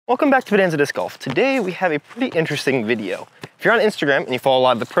Welcome back to Bonanza Disc Golf. Today we have a pretty interesting video. If you're on Instagram and you follow a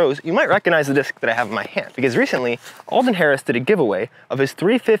lot of the pros, you might recognize the disc that I have in my hand because recently Alden did a giveaway of his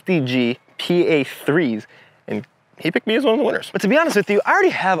 350G PA3s and he picked me as one of the winners. But to be honest with you, I already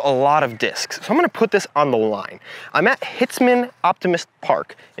have a lot of discs, so I'm gonna put this on the line. I'm at Hitzman Optimist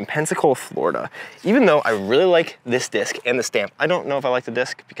Park in Pensacola, Florida. Even though I really like this disc and the stamp, I don't know if I like the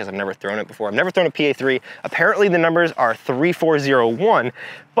disc because I've never thrown it before. I've never thrown a PA3. Apparently the numbers are 3401,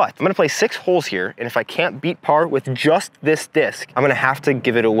 but I'm gonna play 6 holes here, and if I can't beat par with just this disc, I'm gonna have to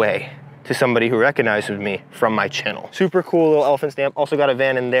give it away to somebody who recognizes me from my channel. Super cool little elephant stamp. Also got a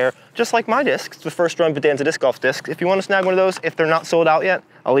van in there, just like my discs. It's the first run Bonanza Disc Golf discs. If you want to snag one of those, if they're not sold out yet,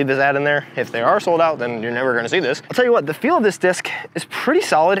 I'll leave this ad in there. If they are sold out, then you're never gonna see this. I'll tell you what, the feel of this disc is pretty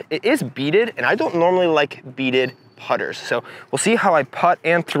solid. It is beaded, and I don't normally like beaded putters. So we'll see how I putt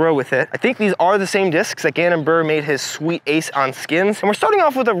and throw with it. I think these are the same discs that Gannon Burr made his sweet ace on skins. And we're starting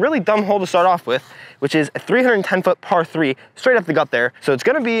off with a really dumb hole to start off with, which is a 310-foot par 3 straight up the gut there. So it's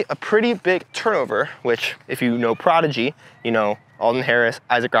gonna be a pretty big turnover, which if you know Prodigy, you know Alden Harris,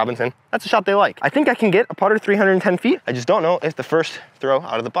 Isaac Robinson, that's a shot they like. I think I can get a putter 310 feet. I just don't know if the first throw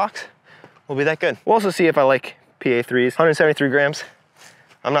out of the box will be that good. We'll also see if I like PA3s, 173 grams.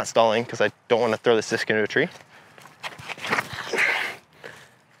 I'm not stalling because I don't want to throw this disc into a tree.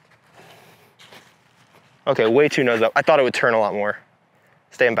 Okay, way too nose up. I thought it would turn a lot more.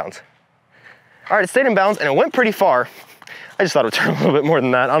 Stay in bounds. All right, it stayed in bounds and it went pretty far. I just thought it would turn a little bit more than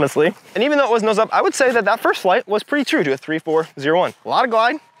that, honestly. And even though it was nose up, I would say that that first flight was pretty true to a 3-4-0-1. A lot of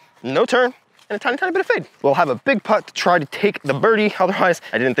glide, no turn, and a tiny bit of fade. We'll have a big putt to try to take the birdie. Otherwise,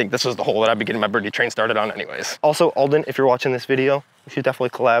 I didn't think this was the hole that I'd be getting my birdie train started on anyways. Also, Alden, if you're watching this video, we should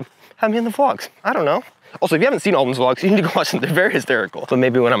definitely collab. Have me in the vlogs. I don't know. Also, if you haven't seen Alden's vlogs, you need to go watch them. They're very hysterical. But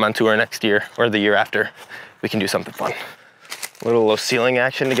maybe when I'm on tour next year or the year after, we can do something fun. A little low ceiling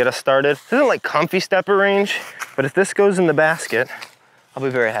action to get us started. This isn't like comfy stepper range, but if this goes in the basket, I'll be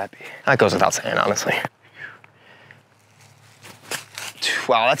very happy. That goes without saying, honestly.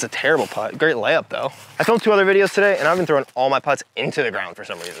 Wow, that's a terrible putt. Great layup though. I filmed 2 other videos today and I've been throwing all my putts into the ground for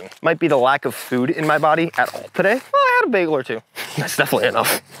some reason. Might be the lack of food in my body at all today. Well, I had a bagel or 2. That's definitely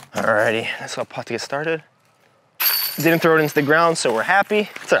enough. Alrighty, let's go putt to get started. Didn't throw it into the ground, so we're happy.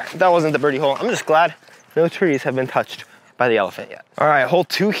 It's all right, that wasn't the birdie hole. I'm just glad no trees have been touched by the elephant yet. All right, hole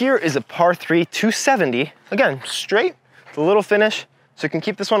 2 here is a par 3, 270. Again, straight, with a little finish. So you can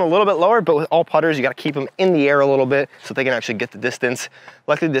keep this one a little bit lower, but with all putters, you gotta keep them in the air a little bit so they can actually get the distance.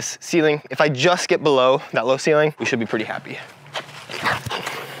 Luckily this ceiling, if I just get below that low ceiling, we should be pretty happy.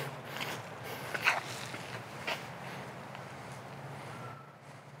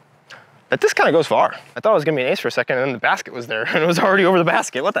 But this kind of goes far. I thought it was gonna be an ace for a second and then the basket was there and it was already over the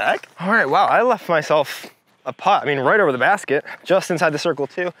basket. What the heck? All right, wow, I left myself a putt, I mean, right over the basket, just inside the circle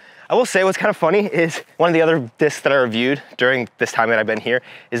too. I will say what's kind of funny is one of the other discs that I reviewed during this time that I've been here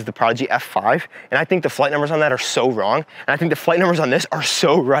is the Prodigy F5. And I think the flight numbers on that are so wrong. And I think the flight numbers on this are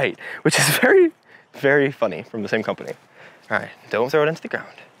so right, which is very, very funny from the same company. All right, don't throw it into the ground.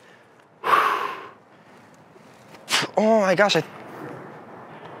 Oh my gosh, I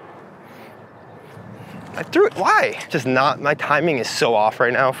threw it, why? Just not, my timing is so off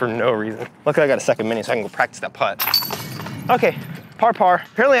right now for no reason. Luckily I got a second mini so I can go practice that putt. Okay, par.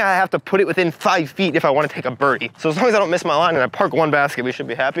 Apparently I have to put it within 5 feet if I want to take a birdie. So as long as I don't miss my line and I park 1 basket, we should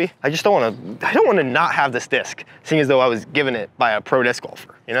be happy. I just don't want to not have this disc, seeing as though I was given it by a pro disc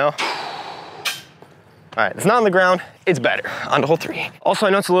golfer, you know? All right, it's not on the ground, it's better. On to hole 3. Also, I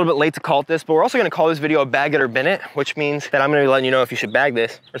know it's a little bit late to call it this, but we're also gonna call this video a bag it or bin it, which means that I'm gonna be letting you know if you should bag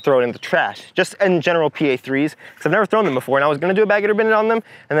this or throw it in the trash. Just in general PA3s, because I've never thrown them before, and I was gonna do a bag it or bin it on them,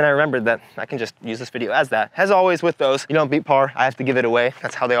 and then I remembered that I can just use this video as that. As always with those, you don't beat par, I have to give it away.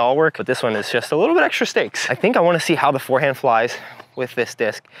 That's how they all work, but this one is just a little bit extra stakes. I think I wanna see how the forehand flies with this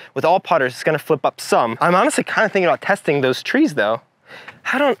disc. With all putters, it's gonna flip up some. I'm honestly kind of thinking about testing those trees though. Do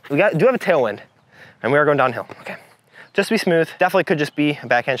have a tailwind. And we are going downhill, okay. Just to be smooth, definitely could just be a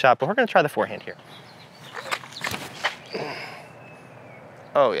backhand shot, but we're gonna try the forehand here.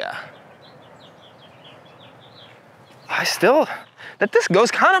 Oh yeah. That disc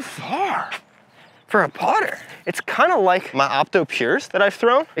goes kind of far for a putter. It's kind of like my Opto Pures that I've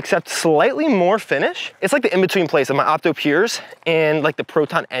thrown, except slightly more finish. It's like the in-between place of my Opto Pures and like the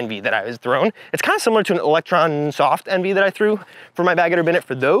Proton Envy that I was thrown. It's kind of similar to an Electron Soft Envy that I threw for my bag it or bin it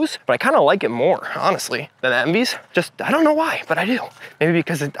for those, but I kind of like it more, honestly, than the Envies. Just, I don't know why, but I do. Maybe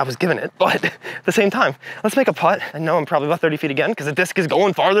because I was given it, but at the same time, let's make a putt. I know I'm probably about 30 feet again because the disc is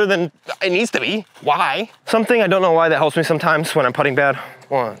going farther than it needs to be. Why? Something I don't know why that helps me sometimes when I'm putting bad.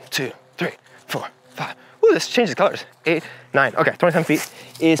 1, 2, 3, 4, 5. Woo! this changes colors. 8, 9, okay, 27 feet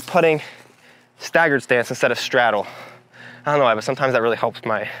is putting staggered stance instead of straddle. I don't know why, but sometimes that really helps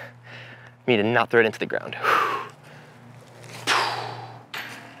me to not throw it into the ground.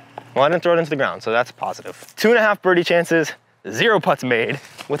 Well, I didn't throw it into the ground, so that's positive. 2.5 birdie chances, 0 putts made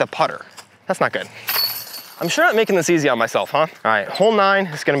with a putter. That's not good. I'm sure I'm making this easy on myself, huh? All right, hole 9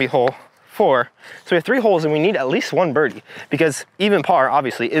 is gonna be hole 4. So we have 3 holes and we need at least 1 birdie because even par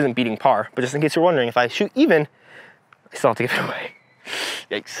obviously isn't beating par, but just in case you're wondering, if I shoot even, I still have to give it away.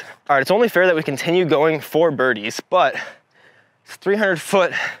 Yikes. All right, it's only fair that we continue going for birdies, but it's 300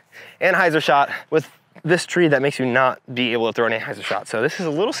 foot anhyzer shot with this tree that makes you not be able to throw an anhyzer shot. So this is a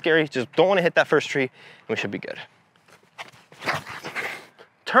little scary. Just don't want to hit that first tree and we should be good.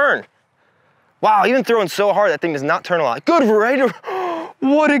 Turn. Wow, even throwing so hard, that thing does not turn a lot. Good right.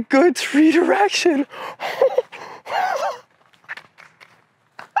 What a good tree direction.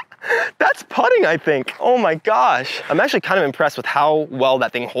 That's putting, I think. Oh my gosh. I'm actually kind of impressed with how well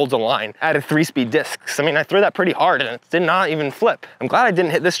that thing holds a line at a 3-speed disc. I mean, I threw that pretty hard and it did not even flip. I'm glad I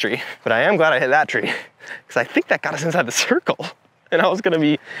didn't hit this tree, but I am glad I hit that tree because I think that got us inside the circle. And I was gonna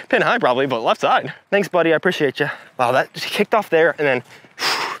be pin high probably, but left side. Thanks, buddy, I appreciate you. Wow, that just kicked off there and then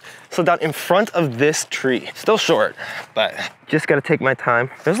slid down in front of this tree. Still short, but just gotta take my time.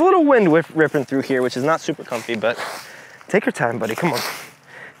 There's a little wind ripping through here, which is not super comfy, but take your time, buddy, come on.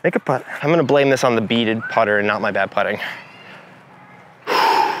 Make a putt. I'm gonna blame this on the beaded putter and not my bad putting.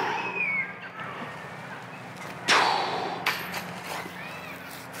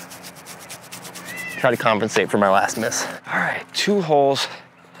 Try to compensate for my last miss. All right, 2 holes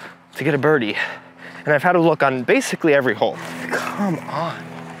to get a birdie. And I've had a look on basically every hole. Come on.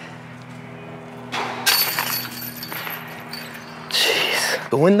 Jeez,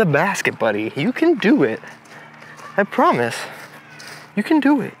 go in the basket, buddy. You can do it. I promise. You can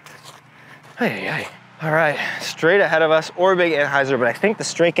do it. Hey, hey. All right, straight ahead of us, or big anhyzer, but I think the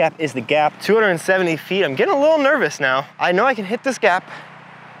straight gap is the gap. 270 feet. I'm getting a little nervous now. I know I can hit this gap.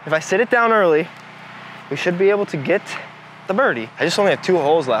 If I sit it down early, we should be able to get the birdie. I just only have 2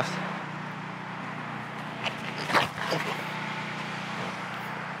 holes left.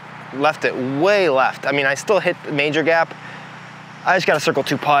 Left it way left. I mean, I still hit the major gap. I just got to circle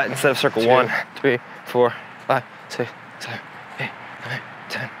 2 putt instead of circle 1, 2, 3, 4, 5, 6, 7, 8, 9,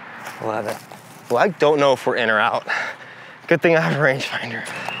 10, 11. Well, I don't know if we're in or out. Good thing I have a rangefinder.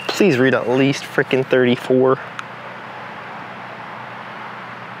 Please read at least freaking 34.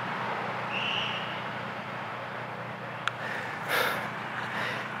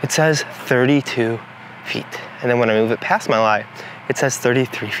 It says 32 feet. And then when I move it past my lie, it says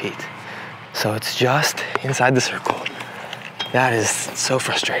 33 feet. So it's just inside the circle. That is so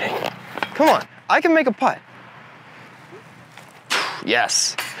frustrating. Come on, I can make a putt.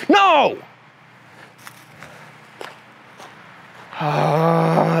 Yes. No!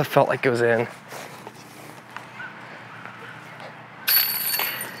 Oh, it felt like it was in.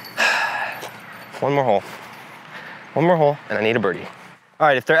 One more hole. One more hole, and I need a birdie. All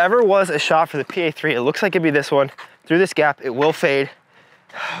right, if there ever was a shot for the PA3, it looks like it'd be this one. Through this gap, it will fade.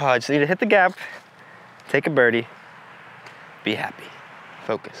 I just need to hit the gap, take a birdie, be happy,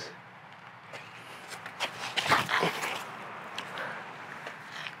 focus.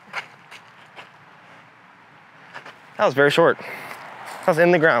 That was very short. That was in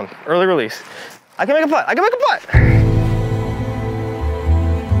the ground, early release. I can make a putt, I can make a putt.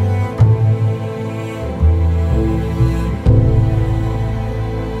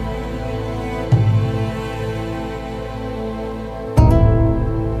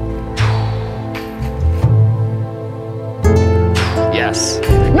 Yes.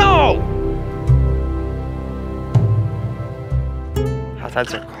 No! Outside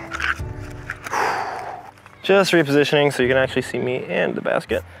circle. Just repositioning so you can actually see me and the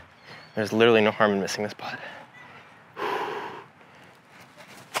basket. There's literally no harm in missing this putt.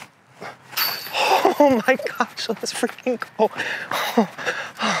 Oh my gosh, let's freaking go.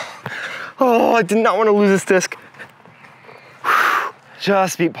 Oh, I did not want to lose this disc.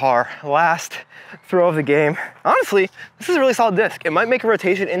 Just beat par. Last throw of the game. Honestly, this is a really solid disc. It might make a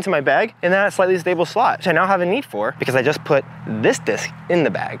rotation into my bag in that slightly stable slot, which I now have a need for because I just put this disc in the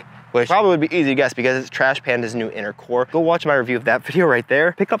bag, which probably would be easy to guess because it's Trash Panda's new inner core. Go watch my review of that video right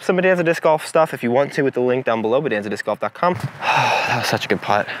there. Pick up some Bonanza Disc Golf stuff if you want to with the link down below, bonanzadiscgolf.com. That was such a good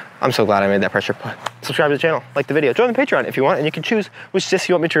putt. I'm so glad I made that pressure putt. Subscribe to the channel, like the video, join the Patreon if you want, and you can choose which disc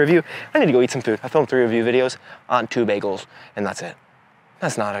you want me to review. I need to go eat some food. I filmed 3 review videos on 2 bagels, and that's it.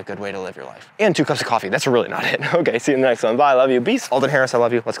 That's not a good way to live your life. And 2 cups of coffee, that's really not it. Okay, see you in the next one. Bye, I love you. Peace. Alden Harris, I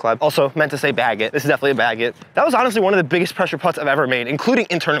love you. Let's collab. Also, meant to say bag it. This is definitely a bag it. That was honestly one of the biggest pressure putts I've ever made, including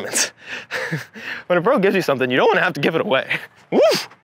in tournaments. When a pro gives you something, you don't want to have to give it away. Woo!